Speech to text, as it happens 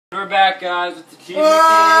back, guys, with the Achievement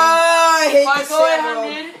I hate the Clarko Samuel.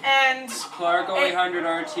 800 and Clarko 800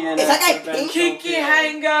 RTN. Is that guy pink? Kiki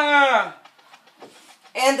Hanger.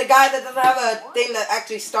 And the guy that doesn't have a thing that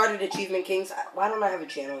actually started Achievement Kings. Why don't I have a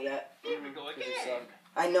channel yet?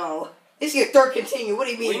 I know. This is your third continue. What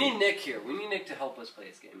do you mean? We need Nick here. We need Nick to help us play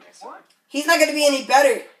this game next time. He's not going to be any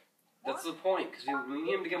better. That's the point, because we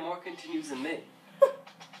need him to get more continues than me.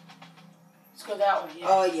 Let's go that way. Yeah.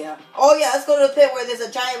 Oh, yeah. Oh, yeah. Let's go to the pit where there's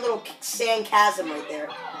a giant little sand chasm right there.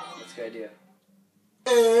 That's a good idea.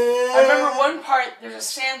 I remember one part, there's a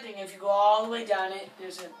sand thing. If you go all the way down it,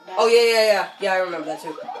 there's a... Oh, yeah. Yeah, I remember that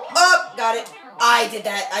too. Oh, got it. I did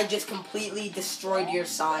that. I just completely destroyed your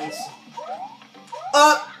size.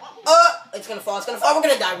 It's gonna fall. It's gonna fall. We're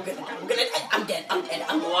gonna die. I'm dead. I'm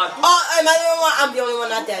alive. Oh, am I the only one? I'm the only one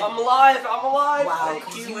not dead. I'm alive. Wow,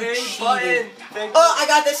 Thank you, you A button. Thank Oh, I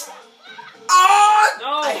got this. Oh!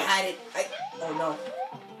 No. I had it. Oh, no.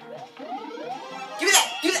 Give me that.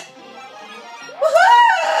 Do that.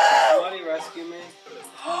 Woohoo! Somebody rescue me.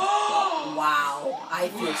 Wow. I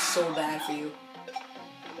feel so bad for you.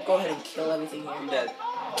 Go ahead and kill everything here. I'm dead.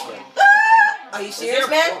 Are you serious,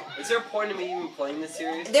 man? Is there a point in me even playing this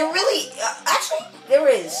series? There really... actually, there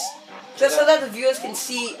is. Just so that the viewers can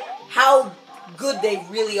see how good they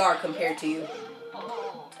really are compared to you.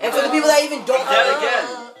 And for the people that even don't... Dead again.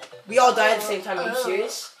 We all die at the same time. Are you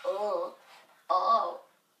serious?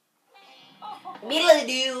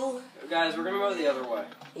 Meedle-do. Guys, we're gonna go the other way.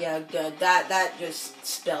 Yeah, that just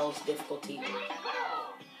spells difficulty.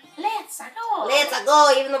 Let's go. Let's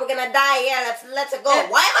go, even though we're gonna die. Yeah, let's go. Why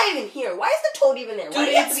am I even here? Why is the toad even there? Why Dude,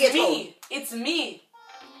 do you have to be a it's toad? me. It's me.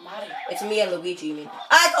 Mario. It's me and Luigi, you mean?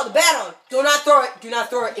 I called the bat on. Do not throw it. Do not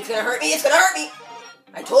throw it. It's gonna hurt me. It's gonna hurt me.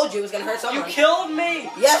 I told you it was gonna hurt someone. You killed me.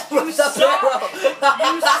 Yes, You suck.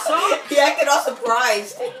 You suck. He acted all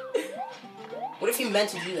surprised. What if you meant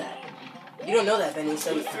to do that? You don't know that, Benny.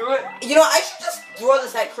 So You threw it. you know, I should just throw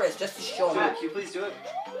this at Chris just to show Do him. it. Can you please do it?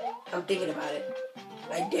 I'm thinking about it.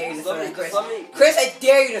 I dare you to Just throw let me- that, Chris. just let me- Chris, I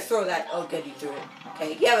dare you to throw that. Oh, good, you threw it.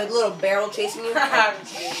 Okay, you have a little barrel chasing you.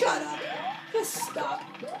 Shut up. Just stop.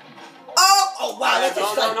 Oh, wow, that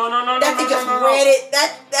just that thing just ran it.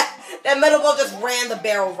 That metal ball just ran the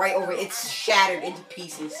barrel right over it. It's shattered into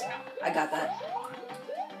pieces. I got that.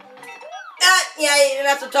 Yeah,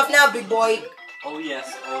 that's so tough now, big boy. Oh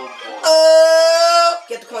yes. Oh boy.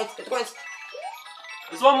 Get the coins. Get the coins.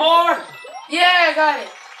 There's one more. Yeah, I got it.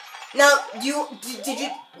 Now,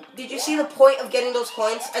 did you see the point of getting those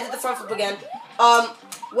coins? I did the front flip again.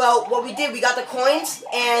 Well, what we did, we got the coins,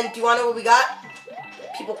 and do you want to know what we got?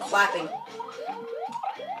 People clapping.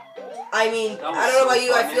 I mean, I don't know about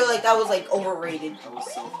you, I feel like that was, like, overrated. That was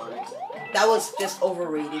so funny. That was just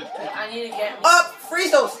overrated. I need to get.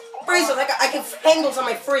 Freeze those! Freeze those! I can hang those on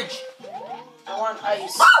my fridge. I want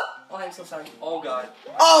ice. Oh, I'm so sorry. Oh god.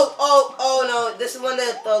 Oh no, this is when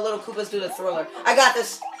the little Koopas do the thriller. I got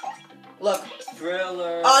this. Look.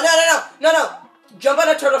 Thriller. Oh, no. Jump on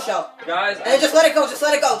a turtle shell. Guys. And then just let it go, just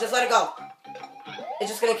let it go. It's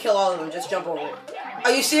just gonna kill all of them, just jump over it.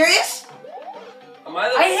 Are you serious?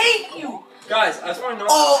 I hate you! Guys, I just want to know.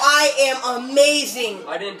 Oh, I am amazing.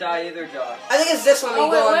 I didn't die either, Josh. I think it's this one when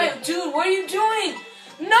you go on. Wait, dude, what are you doing?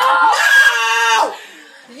 No! No!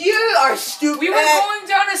 You are stupid. We were going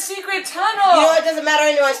down a secret tunnel. You know, it doesn't matter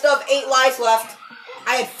anyway. I still have 8 lives left.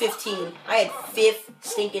 I had 15. I had 5th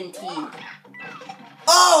stinking team.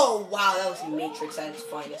 Oh, wow, that was Matrix at its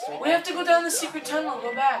finest right We there. have to go down the secret tunnel.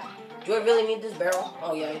 Go back. Do I really need this barrel?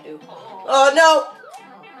 Oh, yeah, I do. Oh, no!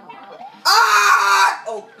 Ah!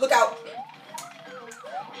 Oh, look out.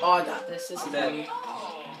 Oh, I got this. This is me.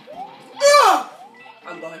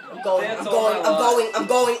 I'm going. Come on.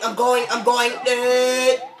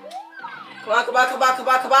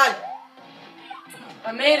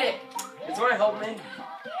 I made it. It's want to help me.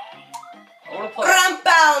 I want to play.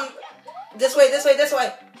 Rampound! This way. What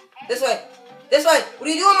are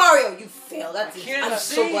you doing, Mario? You failed. I'm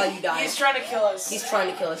so glad you died. He's trying to kill us. He's trying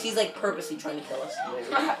to kill us. He's like purposely trying to kill us.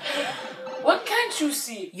 What can't you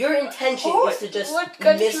see? Your intention is to just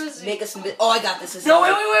make us miss. Oh, I got this. No,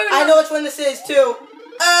 wait. I know which one this is too.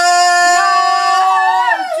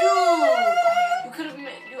 Dude! You could have.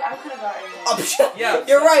 I could have gotten it. Oh, Yeah.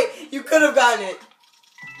 You're right. You could have gotten it.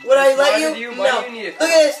 Would I let you? Why No. do you need it? Look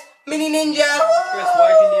at this, mini ninja. Chris, why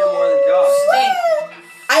do you need it more than Josh?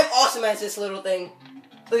 I'm awesome at this little thing.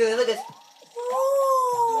 Look at this.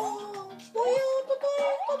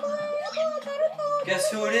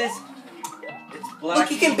 Guess who it is? It's Black.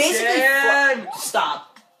 Look, you can basically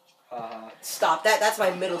stop. Uh-huh. Stop. That's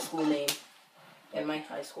my middle school name. And my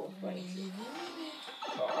high school. Right.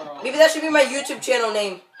 Maybe that should be my YouTube channel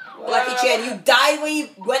name. Lucky Chan, you died when you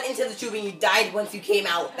went into the tube and you died once you came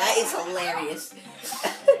out. That is hilarious.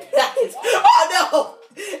 That is... Oh, no!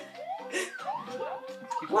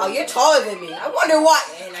 Wow, you're taller than me. I wonder why.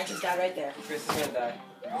 And I just died right there. Chris is gonna die.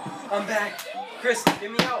 I'm back. Chris,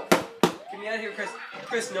 get me out. Get me out of here, Chris.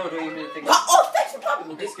 Chris, no, don't even think. Oh, thanks for popping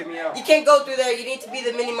me. Chris, get me out. You can't go through there. You need to be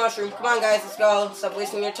the mini mushroom. Come on, guys, let's go. Stop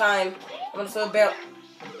wasting your time. I'm gonna throw a barrel.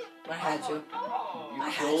 I had to.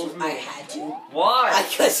 You killed me. I had to. Why?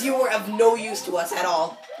 Because you were of no use to us at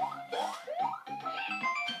all.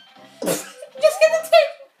 Just get the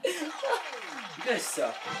tape. You guys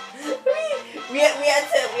suck. We had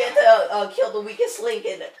to kill the weakest link,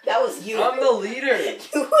 and that was you. I'm the leader.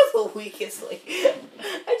 You were the weakest link.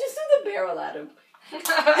 I just threw the barrel at him.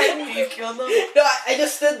 You killed him? No, I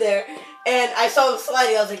just stood there, and I saw him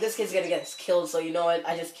sliding. I was like, this kid's gonna get us killed, so you know what?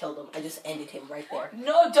 I just killed him. I just ended him right there.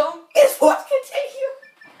 No, don't. It's what continue.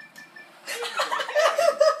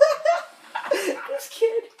 This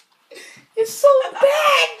kid is so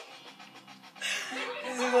bad.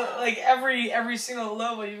 This is like every single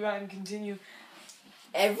level you got and continue.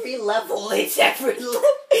 Every level, it's every level.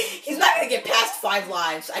 He's not gonna get past 5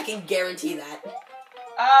 lives. I can guarantee that.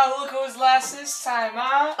 Ah, look who was last this time,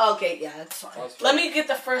 huh? Okay, yeah, that's fine. Let me get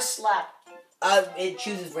the first slap. It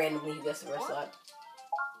chooses randomly who gets the first lap.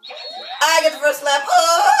 I get the first lap.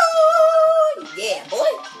 Oh, yeah,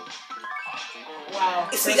 boy. Wow.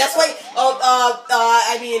 See, that's why.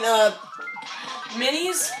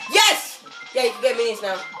 Minis? Yes. Yeah, you can get minis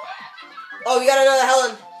now. Oh, we got another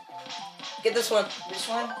Helen. Get this one. This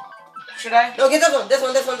one? Should I? No, get this one. This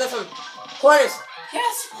one. Corners.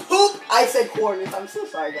 Yes. Poop. I said corners. I'm so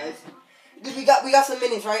sorry, guys. We got some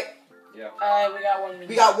minis, right? Yeah. We got 1 mini.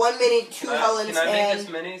 We got 1 mini, 2 Helens, can I make and... this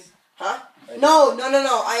minis? Huh? No.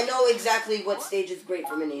 I know exactly what stage is great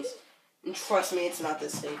for minis. And trust me, it's not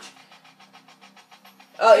this stage.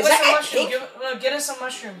 Oh, is that a cake? Get us a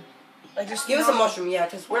mushroom. Like, just Give us a mushroom, yeah,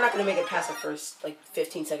 because we're not going to make it past the first,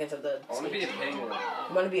 15 seconds of the I want to be a penguin.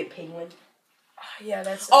 You want to be a penguin? Yeah,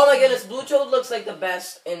 that's... Oh my goodness, Blue Toad looks like the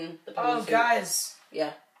best in the penguin Oh, suit. guys.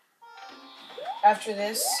 Yeah. After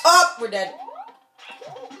this... Up! We're dead.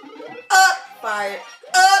 Up! Fire.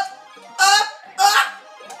 Up!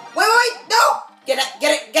 Wait! No! Get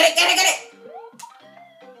it!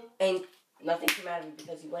 And nothing came out of him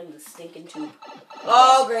because he went in the stinking tube.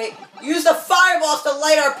 Oh, great. Use the fireballs to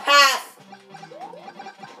light our path!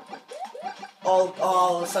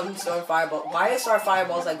 Oh, some star fireball. Why is our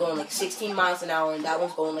fireballs going like 16 miles an hour and that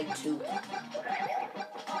one's going like 2?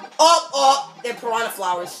 Oh, they're piranha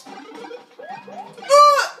flowers.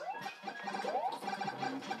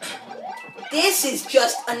 This is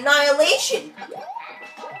just annihilation.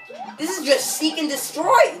 This is just seek and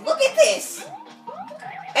destroy. Look at this.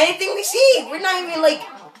 Anything we see, we're not even like...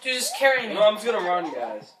 Dude, just carry me. No, I'm just gonna run,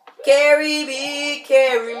 guys. Carry me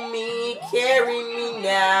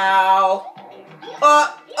now.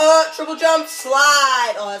 Triple jump,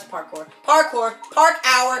 slide. Oh, that's parkour. Park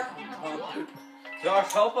hour. Oh,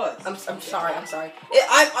 Josh, help us. I'm sorry.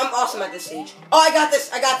 I'm awesome at this stage. Oh, I got this.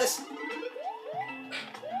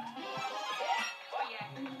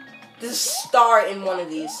 There's a star in one of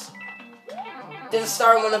these. There's a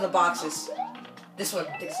star in one of the boxes. This one.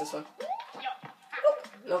 I think it's this one.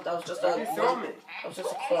 Nope, that was just Why did you throw me? That was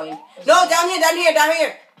just a coin. No, down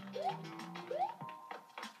here.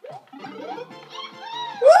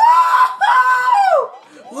 Woo!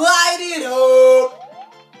 Light it up.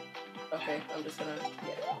 Okay, I'm just gonna.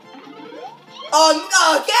 Yeah.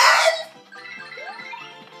 Again?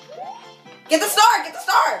 Get the star.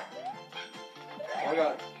 Oh my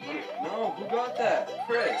god. No, who got that?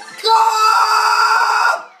 Chris. Go!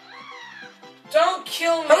 Don't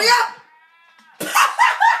kill me. Hurry up! I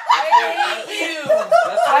hate you.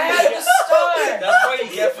 I had the star. That's what you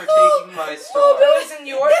get for taking my star. Oh, that wasn't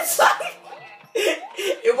yours. It's like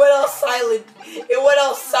it went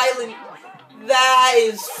all silent. That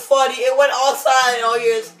is funny. It went all silent. All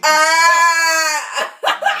yours. Ah!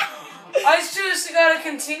 I seriously gotta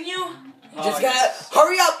continue. Just gotta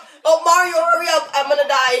hurry up. Oh, Mario, hurry up. I'm gonna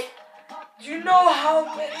die. Do you know how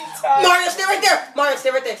many times? Mario, stay right there.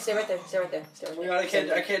 Stay right there. Oh my god, I can't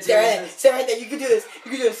do Stay right there. this. Stay right there. You can do this.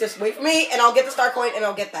 Just wait for me, and I'll get the star coin, and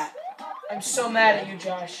I'll get that. I'm so mad at you,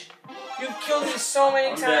 Josh. You've killed me so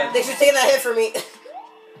many times. Thanks for taking that hit for me.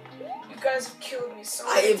 You guys have killed me so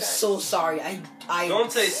I many am times. so sorry. I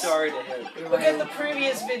Don't say sorry to him. You're Look right. at the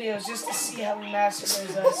previous videos just to see how he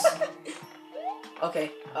massacres us.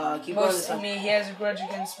 Okay, keep going this Mostly way. me. He has a grudge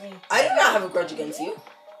against me. I do not have a grudge against you.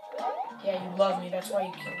 Yeah, you love me. That's why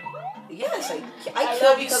you kill me. Yes, I I kill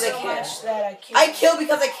love you because so I care. much that I kill. I kill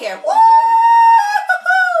because I care. Woo!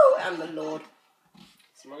 I'm the Lord.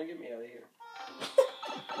 Someone get me out of here.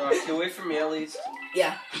 Rock, get away from me at least.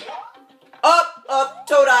 Yeah. Up,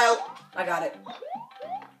 Toad Isle. I got it.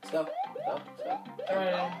 Let's go.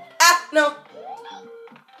 Ah, no.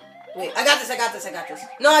 Wait, I got this.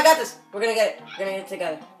 No, I got this. We're gonna get it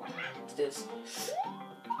together. Let's do this.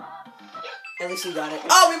 At least you got it.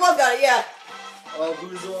 Oh, we both got it, yeah. Oh,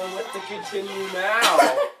 who's the one with the continue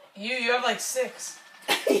now? You have like 6.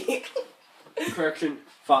 Correction,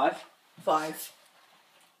 5. 5.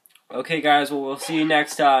 Okay, guys, well, we'll see you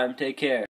next time. Take care.